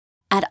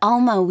At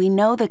Alma, we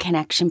know the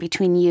connection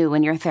between you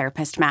and your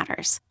therapist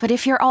matters. But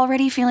if you're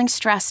already feeling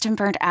stressed and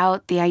burnt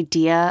out, the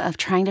idea of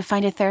trying to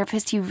find a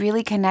therapist you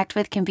really connect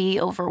with can be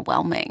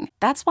overwhelming.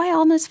 That's why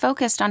Alma's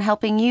focused on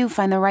helping you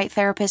find the right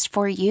therapist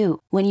for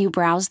you. When you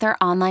browse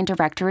their online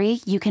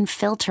directory, you can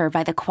filter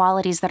by the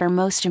qualities that are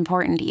most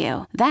important to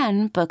you.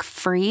 Then book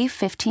free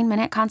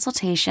 15-minute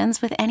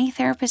consultations with any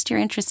therapist you're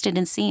interested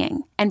in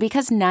seeing. And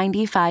because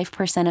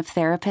 95% of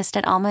therapists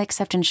at Alma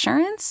accept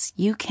insurance,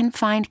 you can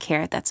find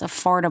care that's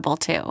affordable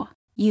too.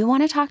 You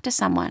want to talk to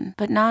someone,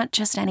 but not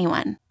just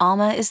anyone.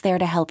 Alma is there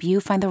to help you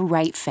find the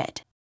right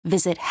fit.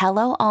 Visit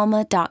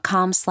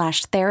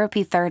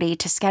helloalma.com/therapy30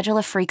 to schedule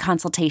a free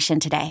consultation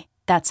today.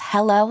 That's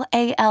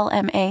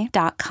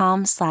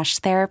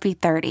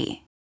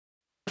helloalma.com/therapy30.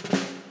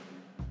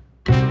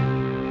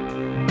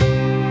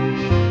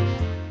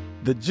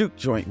 The juke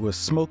joint was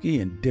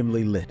smoky and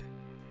dimly lit.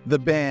 The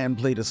band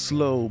played a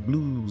slow,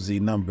 bluesy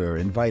number,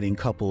 inviting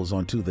couples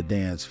onto the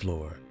dance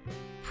floor.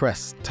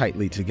 Pressed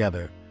tightly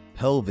together,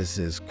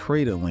 pelvises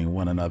cradling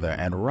one another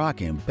and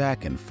rocking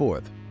back and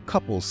forth,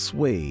 couples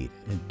swayed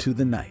into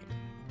the night.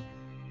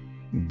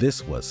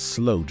 This was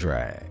Slow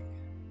Drag.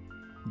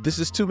 This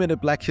is 2 Minute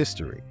Black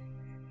History,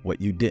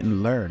 what you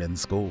didn't learn in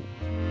school.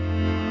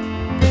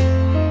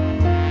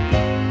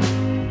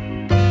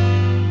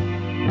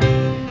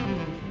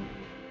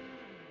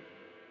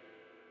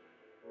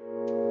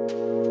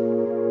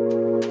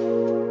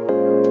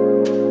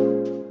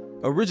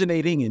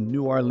 Originating in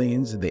New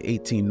Orleans in the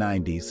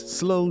 1890s,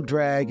 slow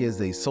drag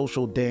is a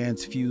social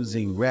dance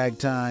fusing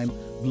ragtime,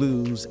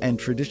 blues, and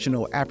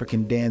traditional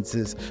African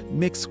dances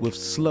mixed with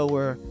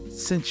slower,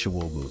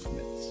 sensual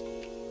movements.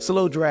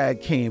 Slow drag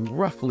came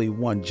roughly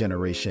one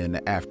generation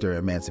after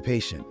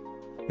emancipation.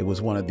 It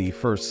was one of the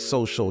first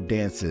social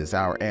dances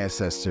our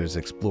ancestors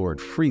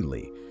explored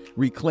freely,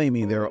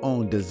 reclaiming their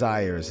own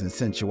desires and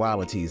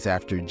sensualities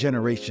after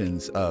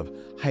generations of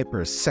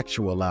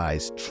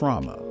hypersexualized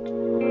trauma.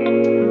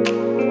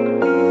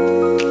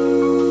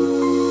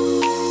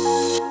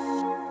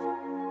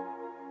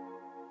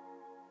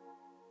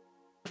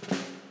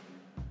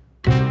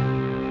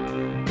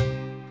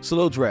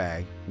 Slow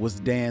drag was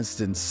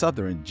danced in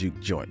southern juke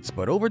joints,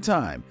 but over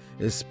time,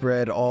 it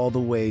spread all the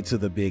way to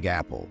the Big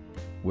Apple,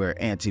 where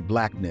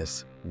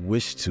anti-blackness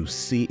wished to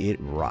see it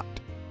rot.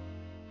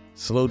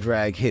 Slow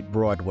drag hit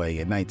Broadway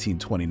in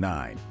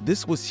 1929.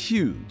 This was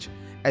huge,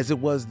 as it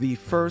was the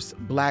first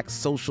black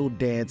social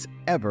dance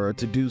ever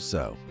to do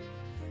so.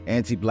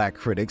 Anti-black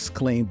critics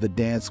claimed the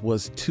dance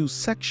was too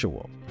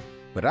sexual,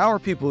 but our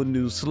people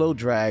knew slow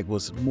drag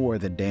was more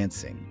than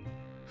dancing.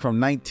 From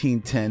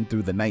 1910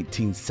 through the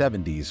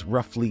 1970s,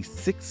 roughly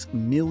 6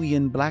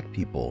 million black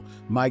people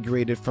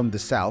migrated from the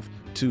South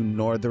to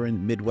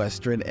northern,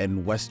 Midwestern,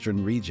 and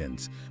Western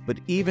regions. But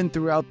even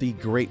throughout the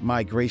Great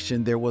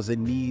Migration, there was a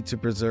need to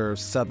preserve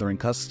Southern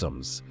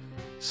customs.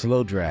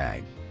 Slow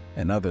drag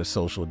and other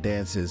social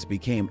dances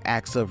became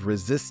acts of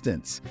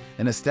resistance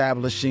and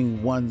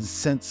establishing one's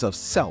sense of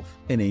self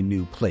in a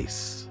new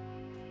place.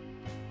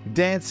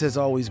 Dance has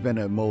always been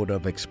a mode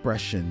of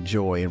expression,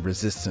 joy, and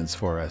resistance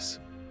for us.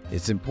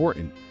 It's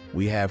important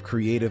we have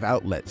creative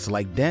outlets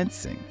like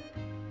dancing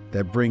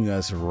that bring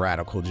us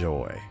radical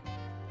joy.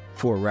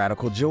 For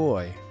radical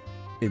joy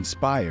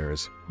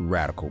inspires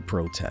radical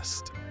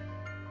protest.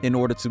 In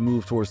order to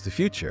move towards the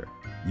future,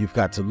 you've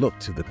got to look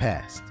to the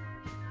past.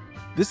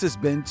 This has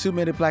been 2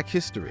 Minute Black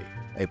History,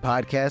 a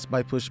podcast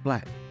by Push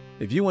Black.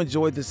 If you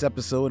enjoyed this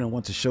episode and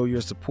want to show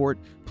your support,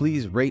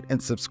 please rate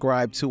and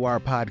subscribe to our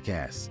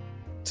podcast.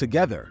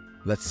 Together,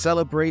 let's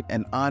celebrate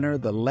and honor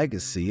the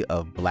legacy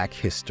of Black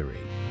history.